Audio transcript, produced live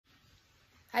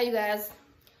Hi you guys.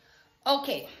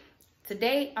 Okay,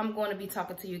 today I'm going to be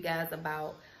talking to you guys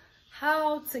about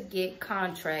how to get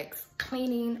contracts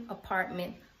cleaning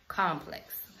apartment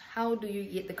complex. How do you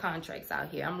get the contracts out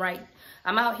here?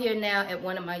 I'm out here now at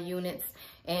one of my units,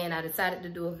 and I decided to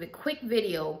do a quick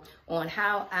video on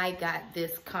how I got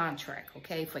this contract,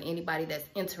 okay, for anybody that's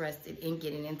interested in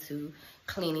getting into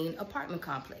cleaning apartment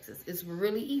complexes. It's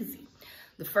really easy.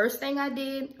 The first thing I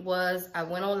did was I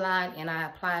went online and I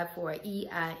applied for an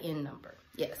EIN number.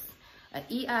 Yes, an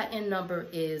EIN number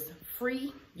is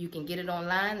free. You can get it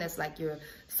online. That's like your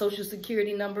social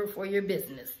security number for your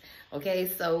business. Okay,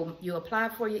 so you apply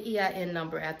for your EIN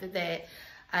number. After that,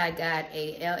 I got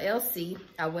a LLC.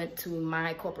 I went to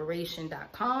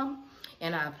mycorporation.com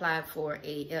and I applied for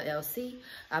a LLC.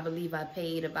 I believe I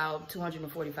paid about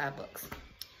 $245.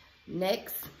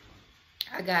 Next,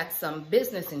 I got some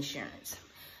business insurance.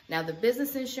 Now, the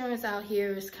business insurance out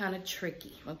here is kind of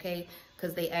tricky, okay,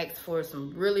 because they ask for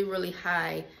some really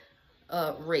high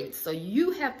rates. So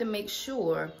you have to make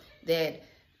sure that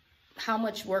how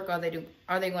much work are they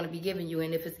going to be giving you,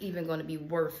 and if it's even going to be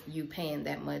worth you paying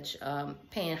that much,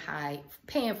 paying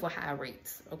for high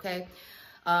rates, okay?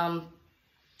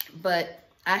 But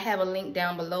I have a link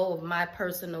down below of my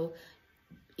personal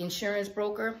insurance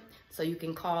broker. So you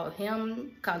can call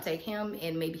him, contact him,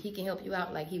 and maybe he can help you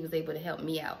out like he was able to help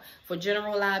me out for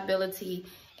general liability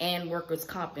and workers'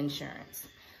 comp insurance.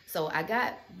 So I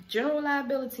got general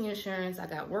liability insurance, I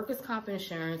got workers' comp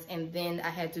insurance, and then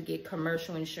I had to get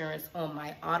commercial insurance on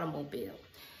my automobile.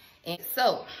 And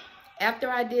so after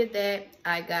I did that,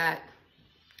 I got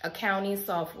accounting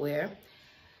software.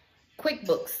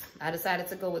 QuickBooks. I decided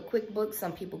to go with QuickBooks.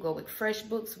 Some people go with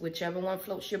FreshBooks, whichever one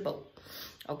floats your boat.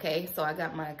 Okay, so I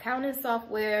got my accounting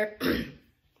software.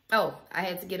 Oh, I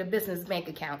had to get a business bank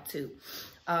account too.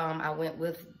 I went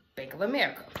with Bank of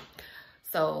America.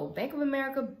 So Bank of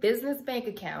America business bank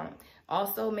account.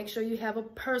 Also, make sure you have a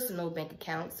personal bank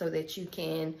account so that you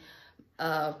can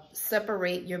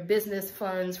separate your business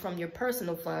funds from your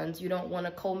personal funds. You don't want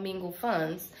to commingle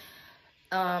funds.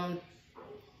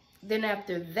 Then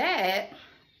after that,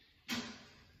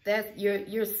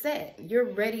 you're set. You're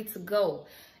ready to go.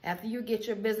 After you get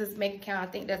your business bank account,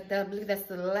 I think that's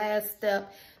the last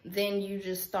step. Then you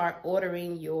just start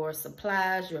ordering your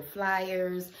supplies, your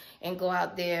flyers, and go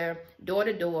out there door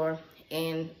to door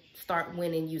and start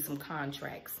winning you some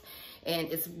contracts.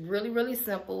 And it's really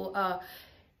simple.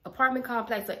 Apartment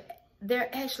complexes, they're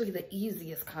actually the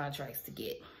easiest contracts to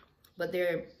get, but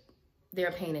they're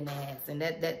a pain in the ass, and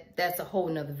that's a whole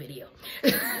nother video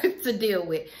to deal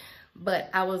with. But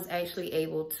I was actually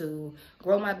able to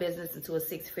grow my business into a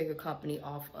six-figure company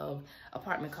off of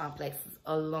apartment complexes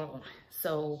alone.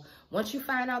 So once you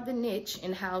find out the niche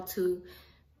and how to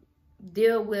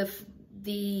deal with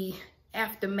the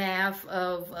aftermath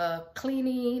of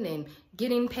cleaning and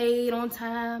getting paid on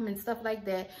time and stuff like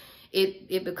that,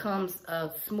 it becomes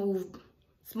a smooth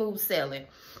sailing.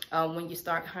 When you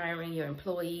start hiring your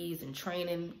employees and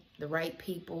training the right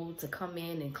people to come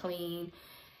in and clean,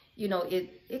 you know,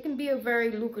 it can be a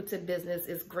very lucrative business.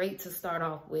 It's great to start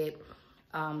off with.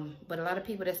 But a lot of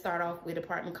people that start off with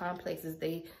apartment complexes,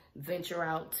 they venture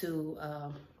out to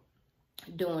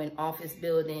doing office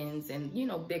buildings and, you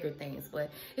know, bigger things.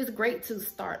 But it's great to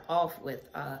start off with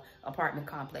apartment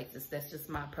complexes. That's just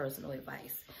my personal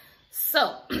advice.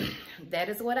 So that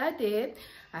is what I did.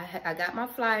 I got my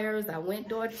flyers. I went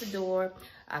door to door.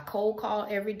 I cold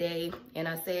called every day, and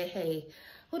I said, hey,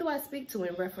 who do I speak to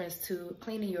in reference to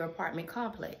cleaning your apartment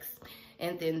complex?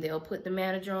 And then they'll put the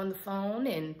manager on the phone,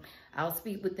 and I'll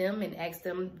speak with them and ask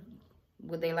them,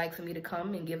 would they like for me to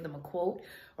come and give them a quote?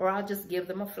 Or I'll just give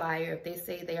them a flyer. If they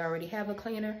say they already have a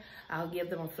cleaner, I'll give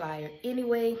them a flyer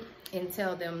anyway and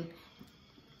tell them,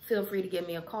 feel free to give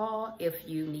me a call if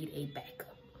you need a backup.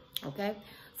 Okay,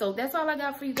 so that's all I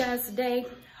got for you guys today.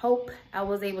 Hope I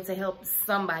was able to help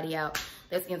somebody out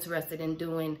that's interested in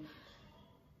doing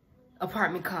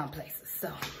apartment complexes.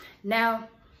 So now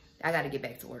I got to get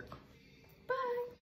back to work.